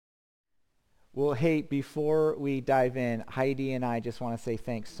Well, hey, before we dive in, Heidi and I just want to say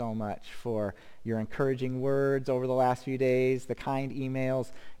thanks so much for your encouraging words over the last few days, the kind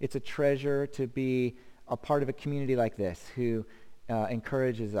emails. It's a treasure to be a part of a community like this who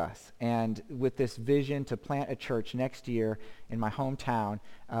encourages us. And with this vision to plant a church next year in my hometown,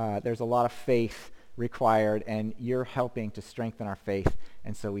 there's a lot of faith required, and you're helping to strengthen our faith,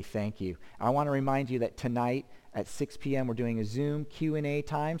 and so we thank you. I want to remind you that tonight at 6 p.m. we're doing a Zoom Q&A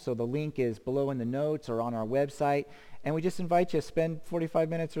time, so the link is below in the notes or on our website, and we just invite you to spend 45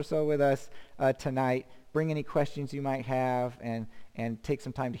 minutes or so with us tonight. Bring any questions you might have, and take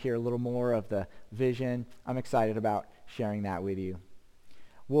some time to hear a little more of the vision. I'm excited about sharing that with you.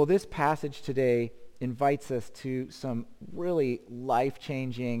 Well, this passage today invites us to some really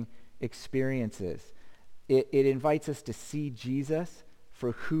life-changing experiences. It invites us to see Jesus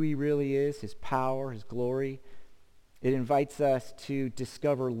for who he really is, his power, his glory. It invites us to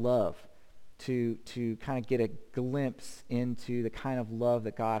discover love, to kind of get a glimpse into the kind of love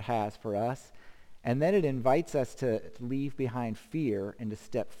that God has for us. And then it invites us to leave behind fear and to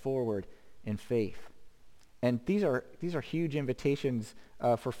step forward in faith. And these are huge invitations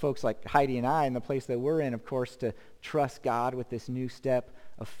for folks like Heidi and I, in the place that we're in, of course, to trust God with this new step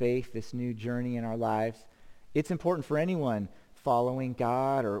of faith, this new journey in our lives. It's important for anyone following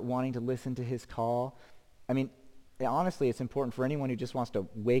God or wanting to listen to his call. I mean, honestly, it's important for anyone who just wants to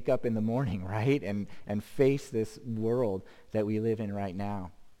wake up in the morning, right, and face this world that we live in right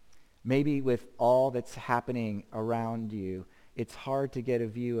now. Maybe with all that's happening around you, it's hard to get a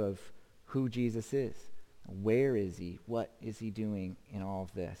view of who Jesus is. Where is he? What is he doing in all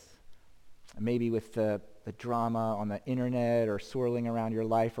of this? Maybe with the drama on the internet or swirling around your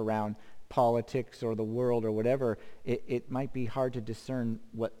life around politics or the world or whatever, it might be hard to discern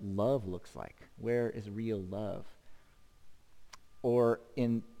what love looks like. Where is real love? Or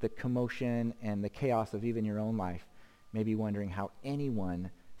in the commotion and the chaos of even your own life, maybe wondering how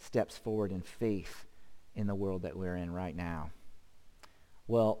anyone steps forward in faith in the world that we're in right now.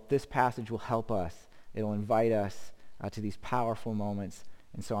 Well, this passage will help us. It'll invite us to these powerful moments,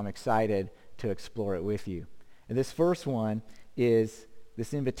 and so I'm excited to explore it with you. And this first one is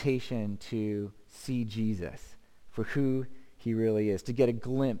this invitation to see Jesus for who he really is, to get a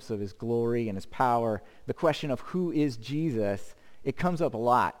glimpse of his glory and his power. The question of who is Jesus, it comes up a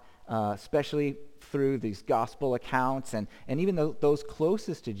lot, especially through these gospel accounts, and even those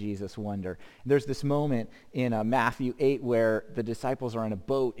closest to Jesus wonder. There's this moment in Matthew 8 where the disciples are in a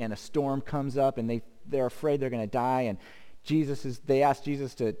boat and a storm comes up and they're afraid they're going to die, and they ask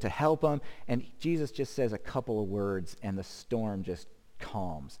Jesus to help them, and Jesus just says a couple of words and the storm just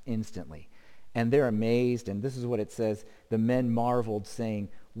calms instantly. And they're amazed, and this is what it says: the men marveled, saying,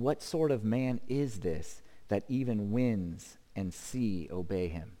 "What sort of man is this that even winds and sea obey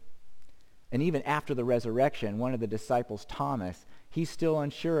him?" And even after the resurrection, one of the disciples, Thomas, he's still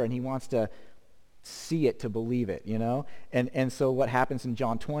unsure, and he wants to see it to believe it, you know? And so what happens in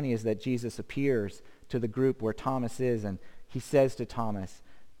John 20 is that Jesus appears to the group where Thomas is, and he says to Thomas,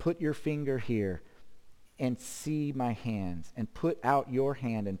 "Put your finger here and see my hands, and put out your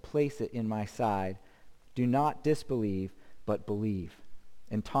hand and place it in my side. Do not disbelieve, but believe."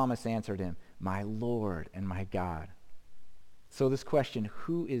 And Thomas answered him, "My Lord and my God." So this question,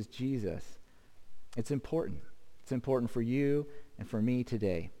 who is Jesus? It's important. It's important for you and for me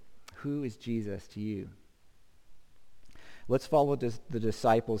today. Who is Jesus to you? Let's follow the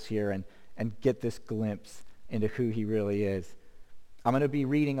disciples here and get this glimpse into who he really is. I'm going to be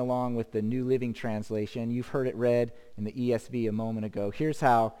reading along with the New Living Translation. You've heard it read in the ESV a moment ago. Here's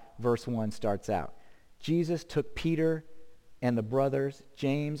how verse 1 starts out. Jesus took Peter and the brothers,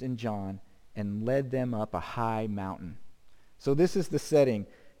 James and John, and led them up a high mountain. So this is the setting.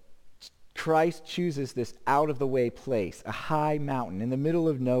 Christ chooses this out-of-the-way place, a high mountain in the middle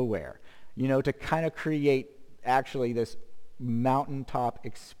of nowhere, to kind of create actually this mountaintop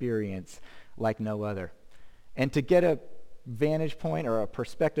experience like no other. And to get a vantage point or a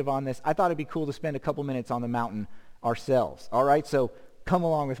perspective on this, I thought it'd be cool to spend a couple minutes on the mountain ourselves. All right, so come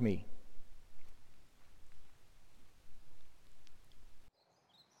along with me.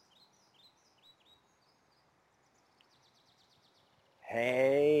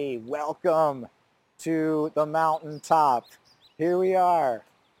 Hey, welcome to the mountaintop. Here we are,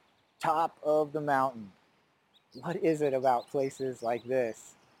 top of the mountain. What is it about places like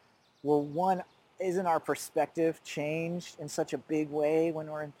this? Well, one, isn't our perspective changed in such a big way when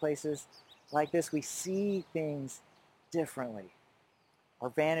we're in places like this? We see things differently. Our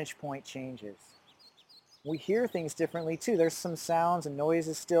vantage point changes. We hear things differently too. There's some sounds and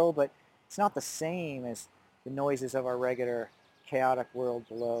noises still, but it's not the same as the noises of our regular chaotic world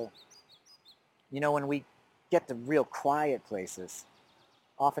below. When we get to real quiet places,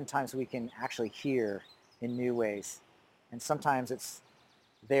 oftentimes we can actually hear in new ways. And sometimes it's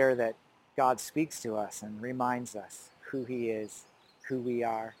there that God speaks to us and reminds us who he is, who we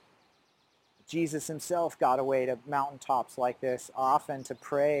are. Jesus himself got away to mountaintops like this often to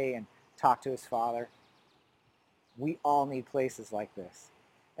pray and talk to his Father. We all need places like this.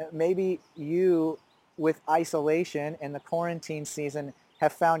 Maybe you, with isolation and the quarantine season,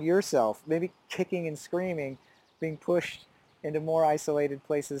 have found yourself maybe kicking and screaming, being pushed into more isolated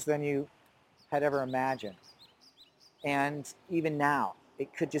places than you had ever imagined. And even now,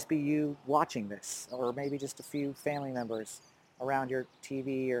 it could just be you watching this, or maybe just a few family members around your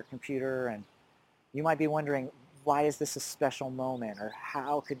TV or computer, and you might be wondering, why is this a special moment? Or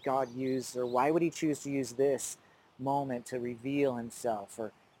how could God use, or why would he choose to use this moment to reveal himself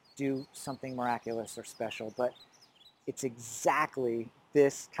or do something miraculous or special? But it's exactly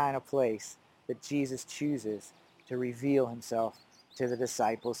this kind of place that Jesus chooses to reveal himself to the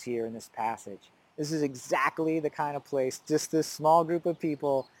disciples here in this passage. This is exactly the kind of place, just this small group of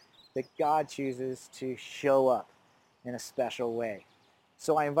people, that God chooses to show up in a special way.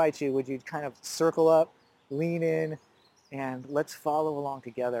 So I invite you, would you kind of circle up, lean in, and let's follow along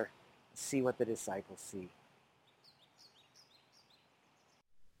together and see what the disciples see.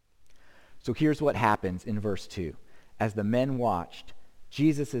 So here's what happens in verse 2. As the men watched,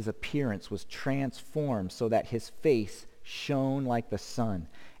 Jesus' appearance was transformed so that his face shone like the sun,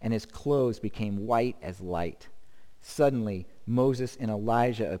 and his clothes became white as light. Suddenly, Moses and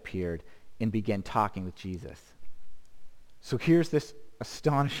Elijah appeared and began talking with Jesus. So here's this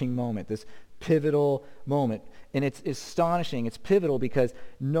astonishing moment, this pivotal moment. And it's astonishing, it's pivotal because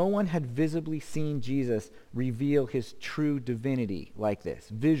no one had visibly seen Jesus reveal his true divinity like this,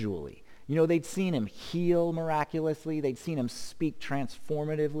 visually. They'd seen him heal miraculously, they'd seen him speak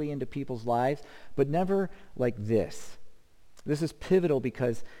transformatively into people's lives, but never like this. This is pivotal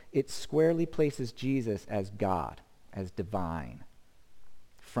because it squarely places Jesus as God, as divine,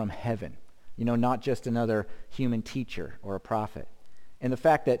 from heaven. Not just another human teacher or a prophet. And the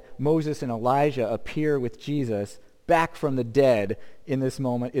fact that Moses and Elijah appear with Jesus back from the dead in this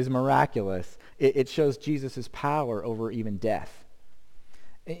moment is miraculous. It shows Jesus' power over even death.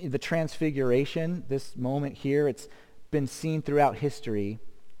 The transfiguration, this moment here, it's been seen throughout history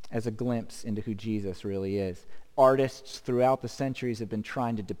as a glimpse into who Jesus really is. Artists throughout the centuries have been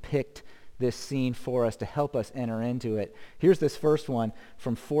trying to depict this scene for us to help us enter into it. Here's this first one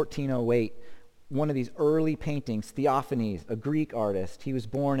from 1408. One of these early paintings, Theophanes, a Greek artist. He was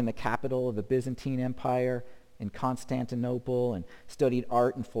born in the capital of the Byzantine Empire in Constantinople and studied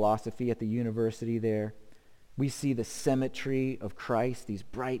art and philosophy at the university there. We see the symmetry of Christ, these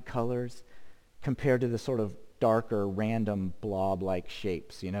bright colors, compared to the sort of darker, random blob-like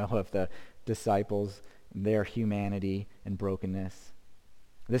shapes, of the disciples, their humanity and brokenness.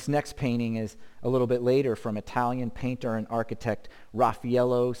 This next painting is a little bit later from Italian painter and architect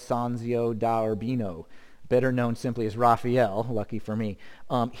Raffaello Sanzio da Urbino, better known simply as Raphael, lucky for me.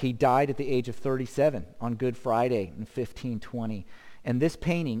 He died at the age of 37 on Good Friday in 1520. And this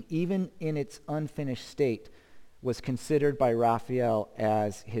painting, even in its unfinished state, was considered by Raphael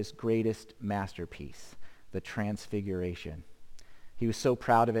as his greatest masterpiece, the Transfiguration. He was so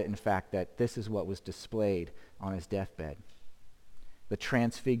proud of it, in fact, that this is what was displayed on his deathbed. The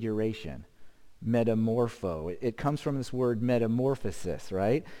Transfiguration, metamorpho. It comes from this word metamorphosis,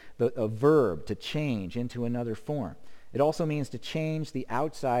 right? A verb, to change into another form. It also means to change the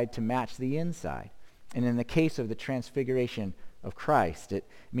outside to match the inside. And in the case of the Transfiguration of Christ, it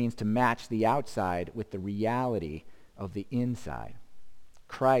means to match the outside with the reality of the inside.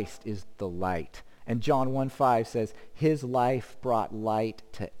 Christ is the light. And John 1:5 says, his life brought light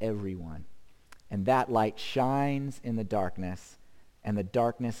to everyone. And that light shines in the darkness, and the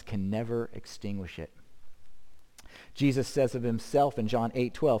darkness can never extinguish it. Jesus says of himself in John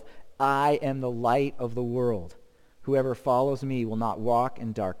 8:12, I am the light of the world. Whoever follows me will not walk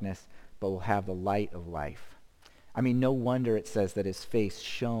in darkness, but will have the light of life. I mean, no wonder it says that his face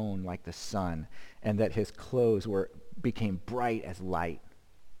shone like the sun and that his clothes became bright as light.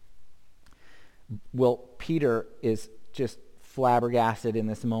 Well, Peter is just flabbergasted in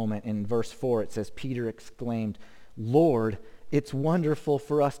this moment. In verse 4, it says, Peter exclaimed, Lord, it's wonderful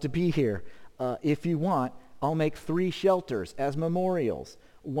for us to be here. If you want, I'll make 3 shelters as memorials.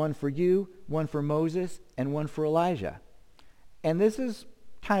 One for you, one for Moses, and one for Elijah. And this is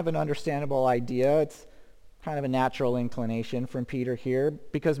kind of an understandable idea. It's kind of a natural inclination from Peter here,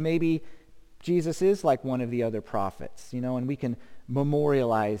 because maybe Jesus is like one of the other prophets, and we can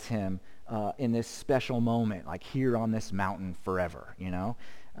memorialize him in this special moment, like here on this mountain forever,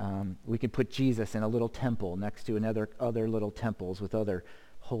 We could put Jesus in a little temple next to other little temples with other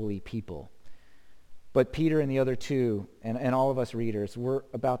holy people. But Peter and the other two, and all of us readers, we're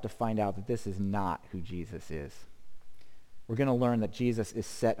about to find out that this is not who Jesus is. We're going to learn that Jesus is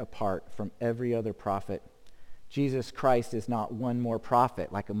set apart from every other prophet. Jesus Christ is not one more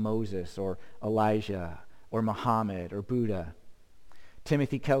prophet like a Moses or Elijah or Muhammad or Buddha.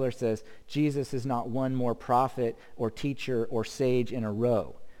 Timothy Keller says, Jesus is not one more prophet or teacher or sage in a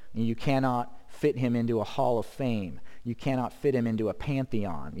row. You cannot fit him into a hall of fame. You cannot fit him into a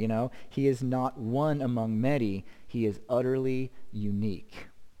pantheon, He is not one among many. He is utterly unique.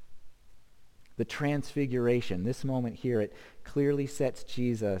 The transfiguration, this moment here, it clearly sets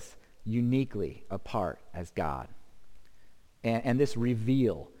Jesus uniquely apart as God. And this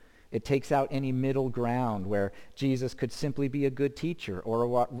reveal, it takes out any middle ground where Jesus could simply be a good teacher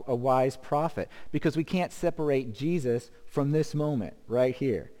or a wise prophet, because we can't separate Jesus from this moment right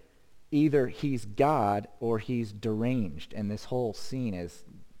here. Either he's God or he's deranged, and this whole scene is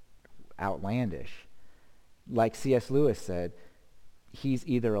outlandish. Like C.S. Lewis said, he's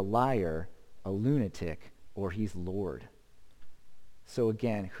either a liar, a lunatic, or he's Lord. So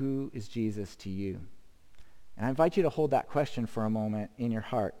again, who is Jesus to you? And I invite you to hold that question for a moment in your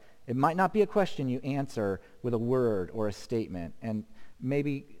heart. It might not be a question you answer with a word or a statement, and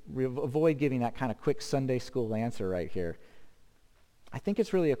maybe avoid giving that kind of quick Sunday school answer right here. I think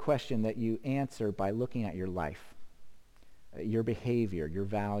it's really a question that you answer by looking at your life, your behavior, your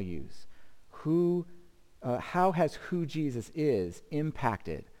values. How has who Jesus is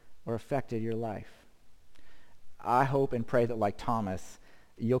impacted or affected your life? I hope and pray that, like Thomas,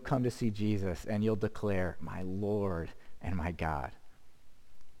 you'll come to see Jesus and you'll declare, "My Lord and my God."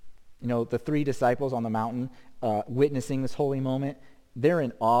 The three disciples on the mountain witnessing this holy moment, they're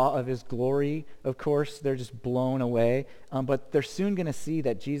in awe of his glory, of course. They're just blown away. But they're soon going to see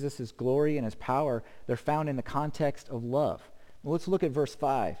that Jesus' glory and his power, they're found in the context of love. Well, let's look at verse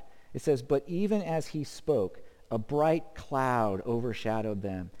 5. It says, "But even as he spoke, a bright cloud overshadowed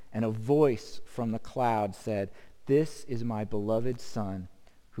them, and a voice from the cloud said, 'This is my beloved Son,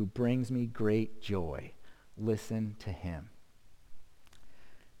 who brings me great joy. Listen to him.'"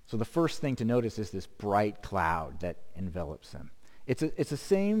 So the first thing to notice is this bright cloud that envelops him. It's the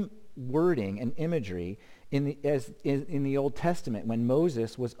same wording and imagery as in the Old Testament when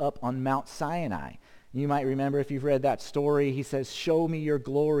Moses was up on Mount Sinai. You might remember, if you've read that story, he says, "Show me your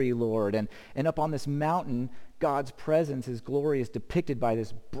glory, Lord." And up on this mountain, God's presence, his glory, is depicted by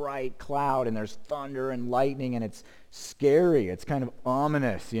this bright cloud, and there's thunder and lightning, and it's scary. It's kind of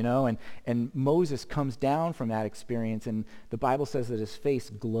ominous, And Moses comes down from that experience, and the Bible says that his face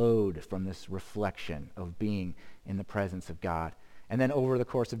glowed from this reflection of being in the presence of God. And then over the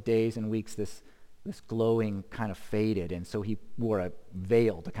course of days and weeks, this glowing kind of faded, and so he wore a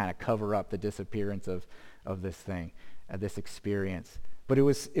veil to kind of cover up the disappearance of this thing, this experience. But it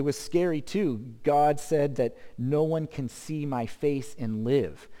was scary too. God said that no one can see my face and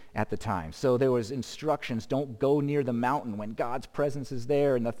live at the time. So there was instructions, don't go near the mountain when God's presence is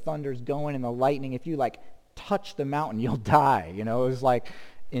there and the thunder's going and the lightning. If you touch the mountain, you'll die. It was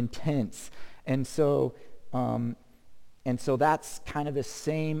intense. And so that's kind of the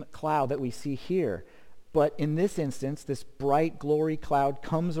same cloud that we see here. But in this instance, this bright glory cloud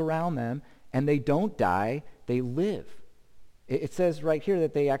comes around them, and they don't die, they live. It says right here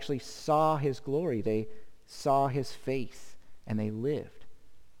that they actually saw his glory. They saw his face, and they lived.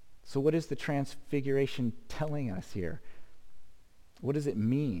 So what is the transfiguration telling us here? What does it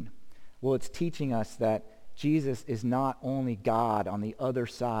mean? Well, it's teaching us that Jesus is not only God on the other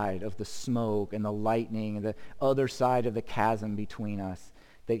side of the smoke and the lightning and the other side of the chasm between us,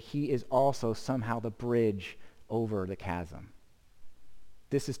 that he is also somehow the bridge over the chasm.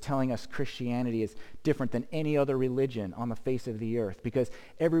 This is telling us Christianity is different than any other religion on the face of the earth, because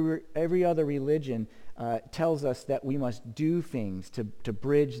every other religion tells us that we must do things to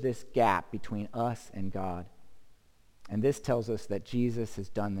bridge this gap between us and God. And this tells us that Jesus has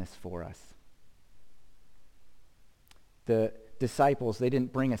done this for us. The disciples, they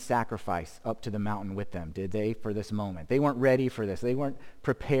didn't bring a sacrifice up to the mountain with them, did they, for this moment? They weren't ready for this. They weren't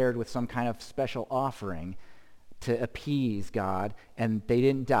prepared with some kind of special offering to appease God, and they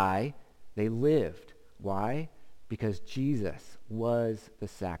didn't die. They lived. Why? Because Jesus was the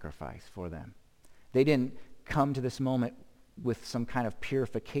sacrifice for them. They didn't come to this moment with some kind of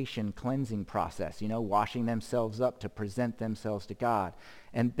purification, cleansing process, washing themselves up to present themselves to God.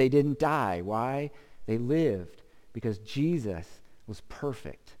 And they didn't die. Why? They lived because Jesus was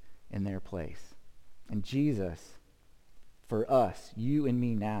perfect in their place. And Jesus, for us, you and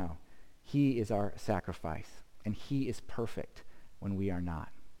me now, he is our sacrifice. And he is perfect when we are not.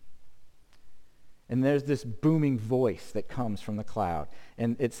 And there's this booming voice that comes from the cloud.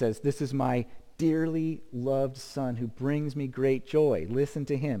 And it says, "This is my dearly loved Son who brings me great joy. Listen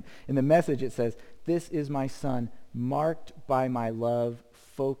to him." In the Message, it says, "This is my Son, marked by my love,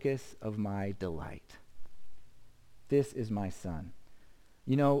 focus of my delight." This is my Son.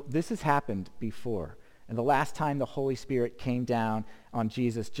 You know, this has happened before. And the last time the Holy Spirit came down on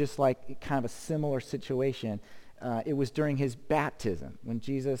Jesus, just like kind of a similar situation, it was during his baptism. When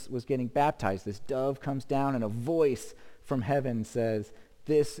Jesus was getting baptized, this dove comes down and a voice from heaven says,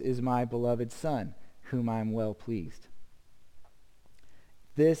 "This is my beloved Son, whom I am well pleased."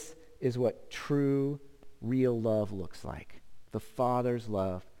 This is what true, real love looks like. The Father's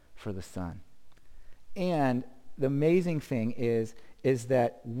love for the Son. And the amazing thing is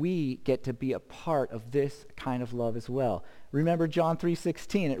that we get to be a part of this kind of love as well. Remember John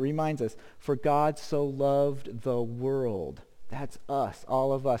 3:16, it reminds us, "For God so loved the world," that's us,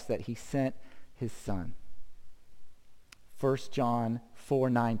 all of us, "that he sent his Son." 1 John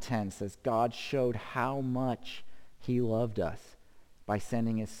 4:9-10 says, "God showed how much he loved us by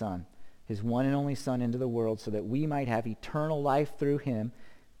sending his Son, his one and only Son, into the world so that we might have eternal life through him.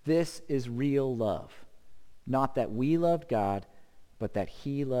 This is real love. Not that we loved God, but that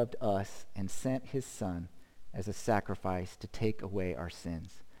he loved us and sent his Son as a sacrifice to take away our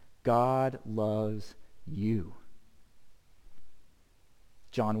sins." God loves you.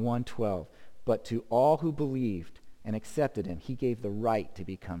 John 1:12, "But to all who believed and accepted him, he gave the right to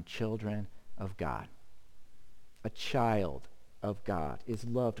become children of God." A child of God is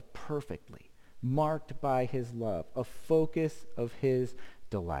loved perfectly, marked by his love, a focus of his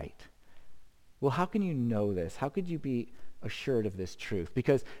delight. Well, how can you know this? How could you be assured of this truth?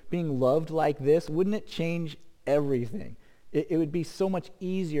 Because being loved like this, wouldn't it change everything? It would be so much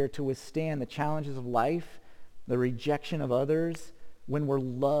easier to withstand the challenges of life, the rejection of others, when we're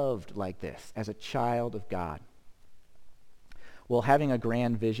loved like this as a child of God. Well, having a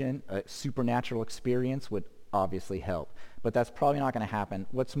grand vision, a supernatural experience would obviously help, but that's probably not going to happen.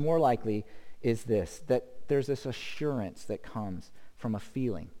 What's more likely is this, that there's this assurance that comes from a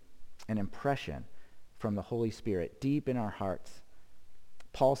feeling, an impression from the Holy Spirit deep in our hearts.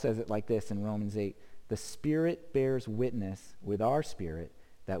 Paul says it like this in Romans 8, "The Spirit bears witness with our spirit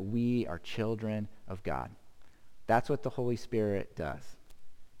that we are children of God." That's what the Holy Spirit does.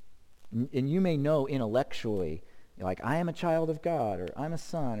 And you may know intellectually, like, I am a child of God, or I'm a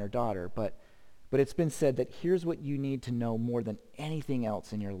son or daughter, but it's been said that here's what you need to know more than anything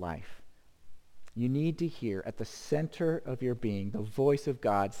else in your life. You need to hear at the center of your being the voice of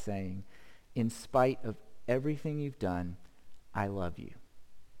God saying, "In spite of everything you've done, I love you.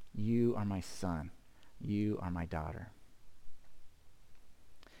 You are my son. You are my daughter."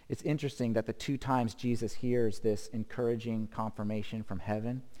 It's interesting that the two times Jesus hears this encouraging confirmation from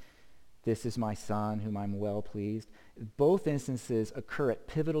heaven, "This is my Son, whom I'm well pleased," both instances occur at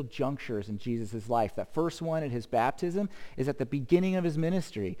pivotal junctures in Jesus' life. That first one at his baptism is at the beginning of his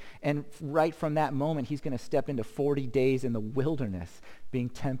ministry. And right from that moment, he's going to step into 40 days in the wilderness being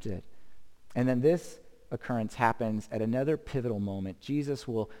tempted. And then this occurrence happens at another pivotal moment. Jesus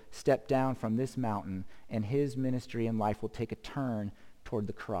will step down from this mountain, and his ministry and life will take a turn toward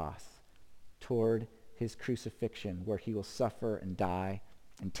the cross, toward his crucifixion, where he will suffer and die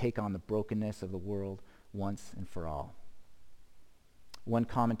and take on the brokenness of the world once and for all. One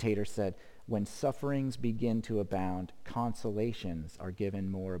commentator said, "When sufferings begin to abound, consolations are given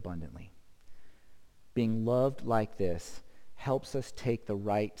more abundantly." Being loved like this helps us take the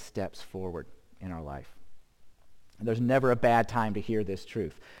right steps forward in our life. And there's never a bad time to hear this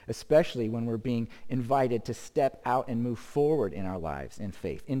truth, especially when we're being invited to step out and move forward in our lives in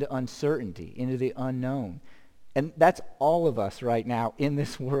faith, into uncertainty, into the unknown. And that's all of us right now in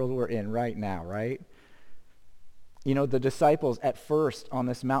this world we're in right now, right? You know, the disciples at first on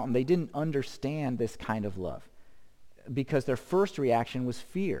this mountain, they didn't understand this kind of love because their first reaction was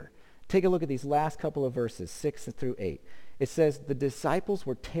fear. Take a look at these last couple of verses, 6 through 8. It says, "The disciples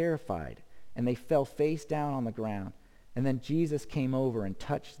were terrified, and they fell face down on the ground. And then Jesus came over and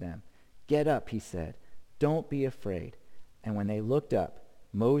touched them. 'Get up,' he said. 'Don't be afraid.' And when they looked up,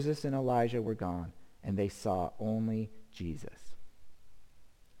 Moses and Elijah were gone, and they saw only Jesus."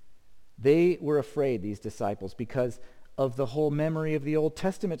 They were afraid, these disciples, because of the whole memory of the Old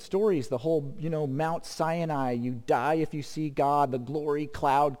Testament stories, the whole, Mount Sinai, you die if you see God, the glory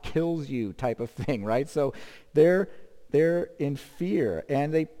cloud kills you type of thing, right? So they're in fear,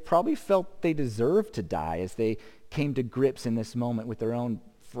 and they probably felt they deserved to die as they came to grips in this moment with their own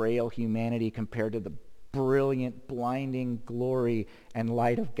frail humanity compared to the brilliant, blinding glory and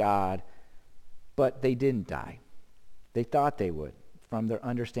light of God. But they didn't die. They thought they would. from their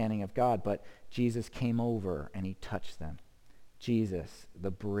understanding of God, but Jesus came over and he touched them. Jesus, the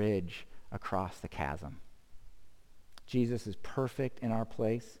bridge across the chasm. Jesus is perfect in our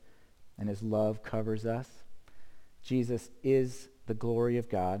place, and his love covers us. Jesus is the glory of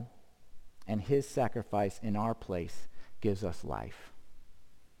God, and his sacrifice in our place gives us life.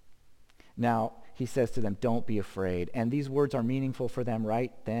 Now, he says to them, don't be afraid. And these words are meaningful for them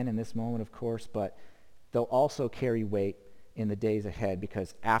right then in this moment, of course, but they'll also carry weight in the days ahead,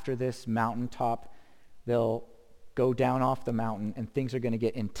 because after this mountaintop, they'll go down off the mountain and things are going to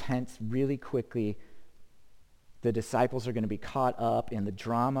get intense really quickly. The disciples are going to be caught up in the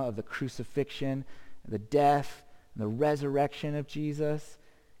drama of the crucifixion, the death, the resurrection of Jesus.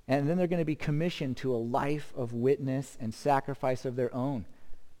 And then they're going to be commissioned to a life of witness and sacrifice of their own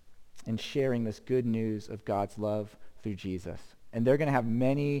and sharing this good news of God's love through Jesus. And they're going to have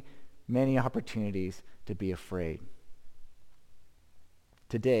many, many opportunities to be afraid.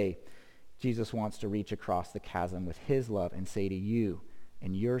 Today, Jesus wants to reach across the chasm with his love and say to you,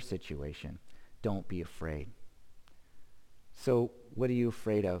 in your situation, don't be afraid. So what are you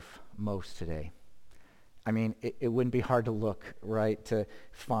afraid of most today? I mean, it wouldn't be hard to look, right, to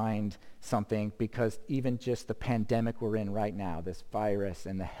find something, because even just the pandemic we're in right now, this virus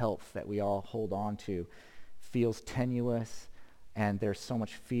and the health that we all hold on to feels tenuous, and there's so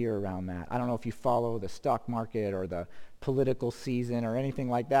much fear around that. I don't know if you follow the stock market or the political season or anything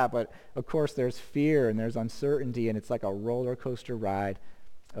like that, but of course there's fear and there's uncertainty, and it's like a roller coaster ride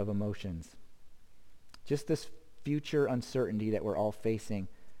of emotions. Just this future uncertainty that we're all facing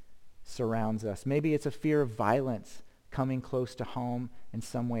surrounds us. Maybe it's a fear of violence coming close to home in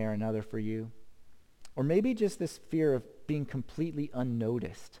some way or another for you. Or maybe just this fear of being completely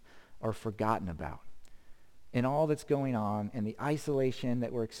unnoticed or forgotten about. And all that's going on and the isolation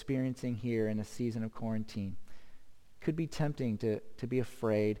that we're experiencing here in a season of quarantine could be tempting to be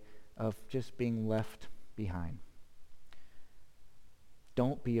afraid of just being left behind.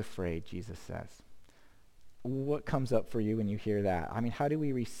 Don't be afraid, Jesus says. What comes up for you when you hear that? I mean, how do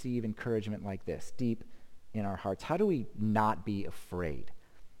we receive encouragement like this deep in our hearts? How do we not be afraid?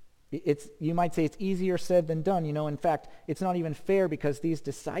 You might say it's easier said than done. In fact, it's not even fair, because these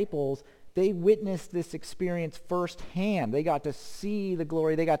disciples, they witnessed this experience firsthand. They got to see the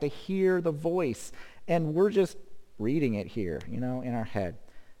glory. They got to hear the voice. And we're just reading it here, in our head.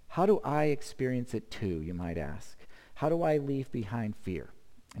 How do I experience it too, you might ask? How do I leave behind fear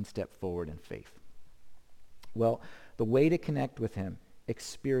and step forward in faith? Well, the way to connect with him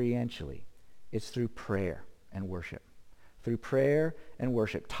experientially is through prayer and worship. Through prayer and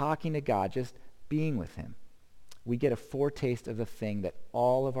worship, talking to God, just being with him, we get a foretaste of the thing that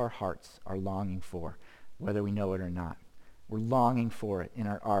all of our hearts are longing for, whether we know it or not. We're longing for it in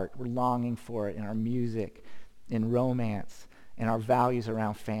our art. We're longing for it in our music, in romance, in our values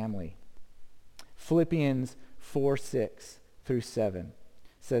around family. Philippians 4:6-7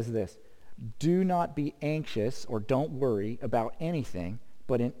 says this: do not be anxious, or don't worry about anything,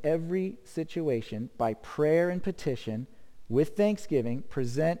 but in every situation, by prayer and petition, with thanksgiving,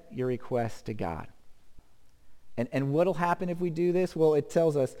 present your requests to God. And what'll happen if we do this? Well, it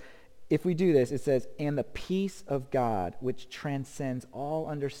tells us, if we do this, it says, and the peace of God, which transcends all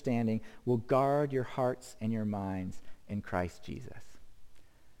understanding, will guard your hearts and your minds in Christ Jesus.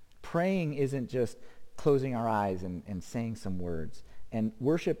 Praying isn't just closing our eyes and saying some words. And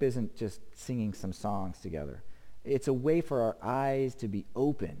worship isn't just singing some songs together. It's a way for our eyes to be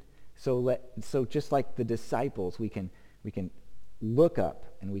open. So just like the disciples, we can look up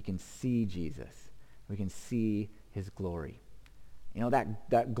and we can see Jesus. We can see his glory.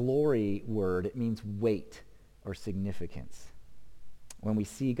 That glory word, it means weight or significance. When we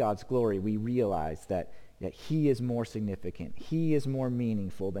see God's glory, we realize that he is more significant. He is more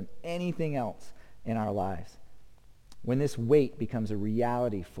meaningful than anything else in our lives. When this weight becomes a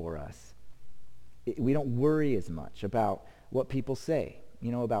reality for us, we don't worry as much about what people say,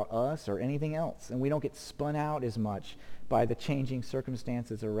 about us or anything else. And we don't get spun out as much by the changing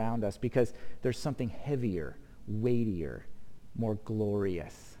circumstances around us, because there's something heavier, weightier, more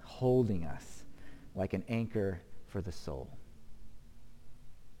glorious, holding us like an anchor for the soul.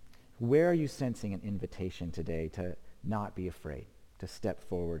 Where are you sensing an invitation today to not be afraid, to step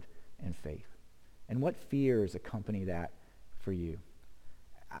forward in faith? And what fears accompany that for you?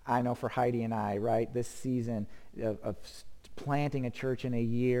 I know for Heidi and I, right, this season of planting a church in a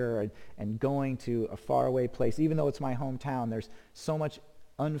year and going to a faraway place, even though it's my hometown, there's so much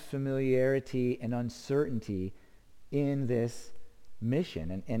unfamiliarity and uncertainty in this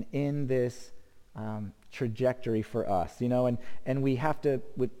mission and in this trajectory for us, and we have to,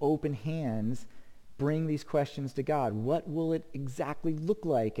 with open hands, bring these questions to God. What will it exactly look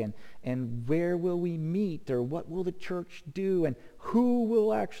like? And where will we meet? Or what will the church do? And who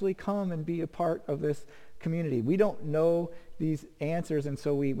will actually come and be a part of this community? We don't know these answers, and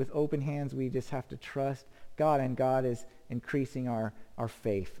so with open hands, we just have to trust God, and God is increasing our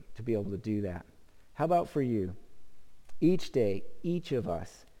faith to be able to do that. How about for you? Each day, each of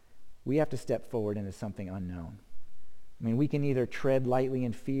us, we have to step forward into something unknown. I mean, we can either tread lightly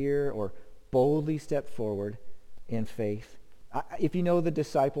in fear or boldly step forward in faith. If you know the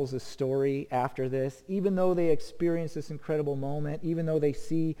disciples' story after this, even though they experience this incredible moment, even though they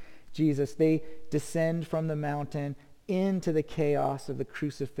see Jesus, they descend from the mountain into the chaos of the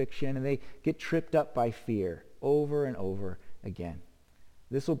crucifixion, and they get tripped up by fear over and over again.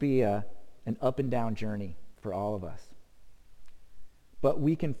 This will be an up and down journey for all of us. But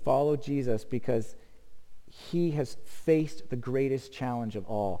we can follow Jesus because he has faced the greatest challenge of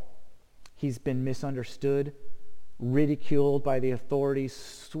all. He's been misunderstood, ridiculed by the authorities,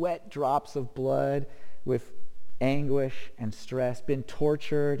 sweat drops of blood with anguish and stress, been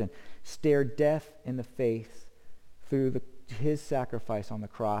tortured and stared death in the face through his sacrifice on the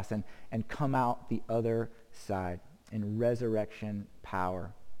cross, and come out the other side in resurrection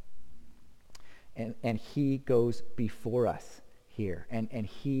power. And he goes before us here, and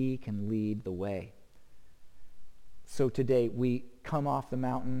he can lead the way. So today we come off the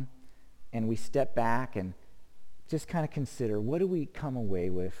mountain and we step back and just kind of consider, what do we come away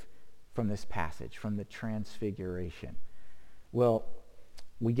with from this passage, from the transfiguration? Well,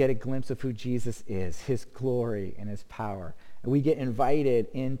 we get a glimpse of who Jesus is, his glory and his power. And we get invited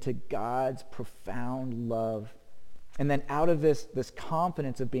into God's profound love. And then out of this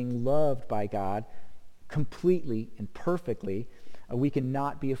confidence of being loved by God completely and perfectly, we can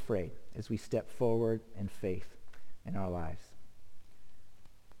not be afraid as we step forward in faith in our lives.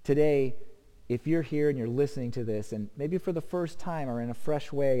 Today, if you're here and you're listening to this, and maybe for the first time or in a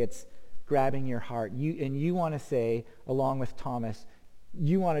fresh way, it's grabbing your heart, you want to say, along with Thomas,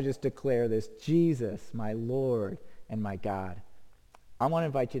 you want to just declare this, Jesus, my Lord and my God. I want to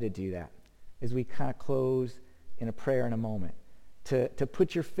invite you to do that as we kind of close in a prayer in a moment, to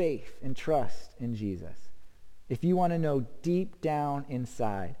put your faith and trust in Jesus. If you want to know deep down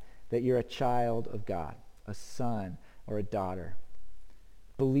inside that you're a child of God, a son or a daughter,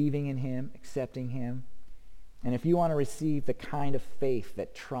 believing in him, accepting him, and if you want to receive the kind of faith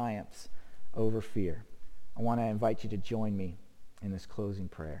that triumphs over fear, I want to invite you to join me in this closing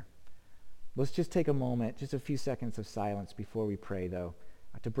prayer. Let's just take a moment, just a few seconds of silence before we pray, though,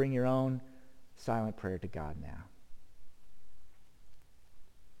 to bring your own silent prayer to God now.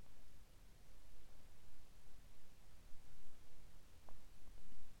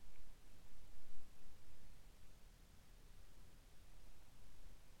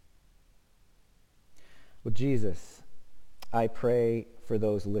 Well, Jesus, I pray for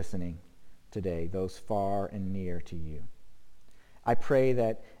those listening today, those far and near to you. I pray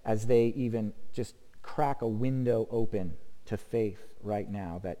that as they even just crack a window open to faith right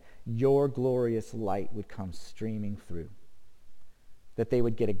now, that your glorious light would come streaming through, that they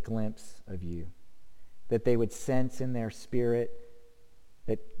would get a glimpse of you, that they would sense in their spirit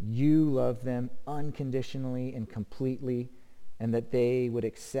that you love them unconditionally and completely, and that they would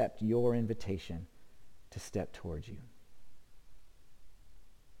accept your invitation to step towards you.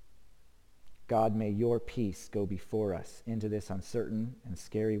 God, may your peace go before us into this uncertain and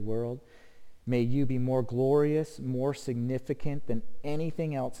scary world. May you be more glorious, more significant than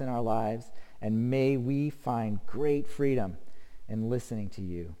anything else in our lives, and may we find great freedom in listening to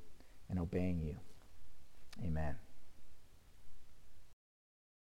you and obeying you. Amen.